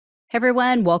Hey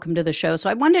everyone, welcome to the show. So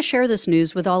I wanted to share this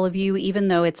news with all of you, even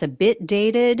though it's a bit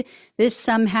dated. This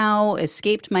somehow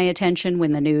escaped my attention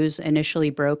when the news initially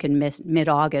broke in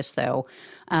mid-August, though.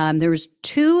 There was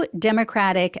two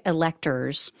Democratic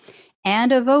electors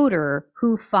and a voter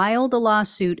who filed a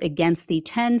lawsuit against the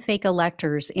 10 fake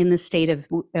electors in the state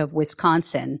of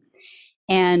Wisconsin,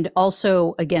 and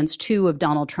also against two of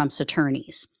Donald Trump's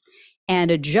attorneys. And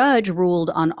a judge ruled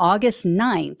on August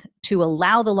 9th to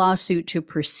allow the lawsuit to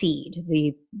proceed.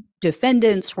 The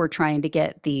defendants were trying to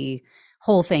get the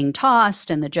whole thing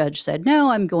tossed, and the judge said,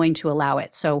 no, I'm going to allow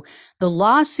it. So the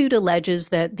lawsuit alleges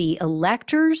that the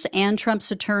electors and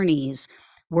Trump's attorneys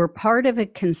were part of a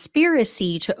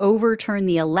conspiracy to overturn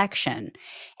the election.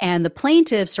 And the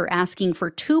plaintiffs are asking for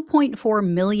 $2.4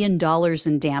 million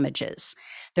in damages.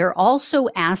 They're also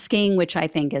asking, which I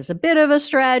think is a bit of a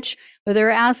stretch, but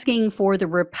they're asking for the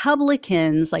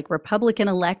Republicans, like Republican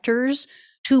electors,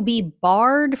 to be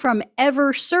barred from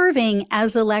ever serving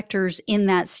as electors in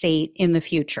that state in the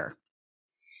future.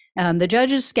 The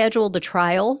judges scheduled the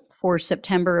trial for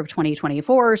September of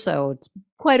 2024, so it's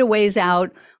quite a ways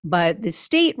out, but the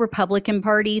state Republican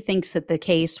Party thinks that the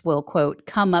case will, quote,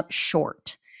 come up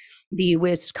short. The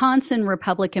Wisconsin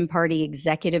Republican Party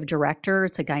executive director,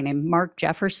 it's a guy named Mark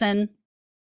Jefferson,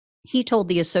 he told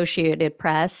the Associated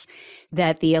Press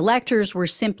that the electors were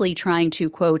simply trying to,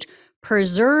 quote,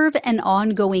 preserve an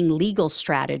ongoing legal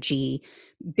strategy,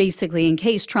 basically in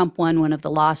case Trump won one of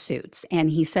the lawsuits.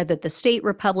 And he said that the state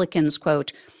Republicans,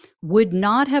 quote, would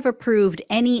not have approved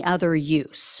any other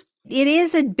use. It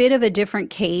is a bit of a different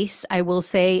case, I will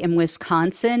say, in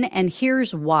Wisconsin, and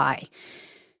here's why.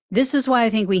 This is why I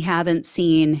think we haven't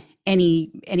seen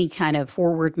any kind of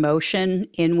forward motion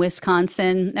in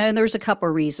Wisconsin. And there's a couple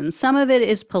of reasons. Some of it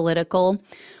is political,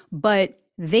 but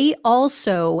they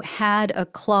also had a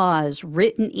clause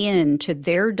written into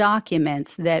their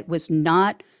documents that was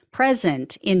not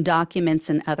present in documents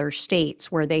in other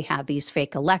states where they have these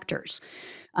fake electors.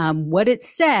 What it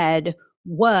said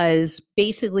was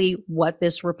basically what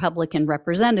this Republican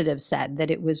representative said, that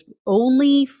it was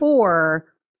only for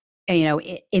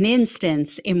an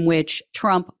instance in which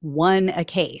Trump won a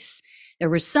case. There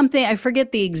was something, I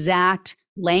forget the exact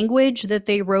language that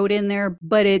they wrote in there,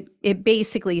 but it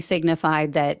basically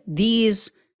signified that these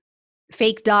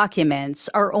fake documents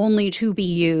are only to be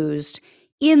used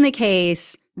in the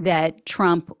case that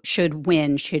Trump should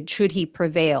win, should he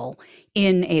prevail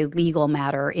in a legal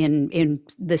matter in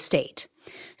the state.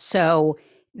 So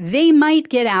they might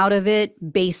get out of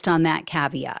it based on that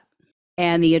caveat.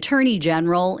 And the attorney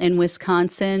general in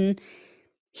Wisconsin,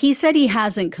 he said he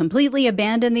hasn't completely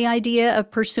abandoned the idea of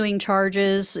pursuing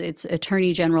charges. It's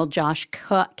Attorney General Josh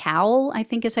Cowell, I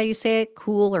think is how you say it,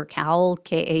 Cool or Cowell,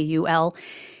 Kaul.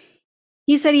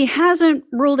 He said he hasn't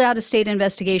ruled out a state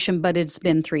investigation, but it's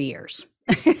been 3 years.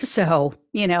 So,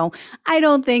 I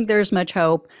don't think there's much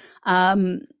hope.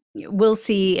 We'll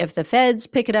see if the feds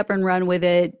pick it up and run with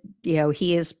it.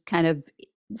 He is kind of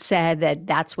said that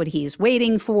that's what he's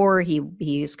waiting for.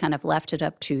 He's kind of left it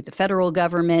up to the federal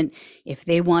government if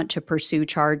they want to pursue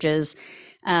charges.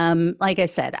 Like I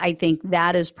said, I think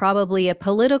that is probably a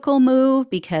political move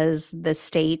because the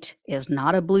state is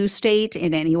not a blue state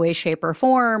in any way, shape, or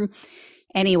form.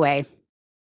 Anyway,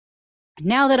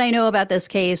 now that I know about this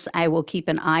case, I will keep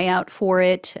an eye out for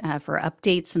it, for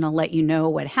updates, and I'll let you know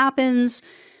what happens.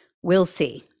 We'll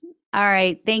see. All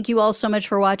right. Thank you all so much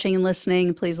for watching and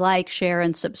listening. Please like, share,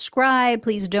 and subscribe.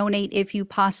 Please donate if you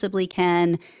possibly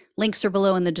can. Links are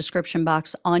below in the description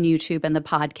box on YouTube and the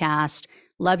podcast.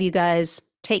 Love you guys.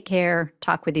 Take care.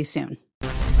 Talk with you soon.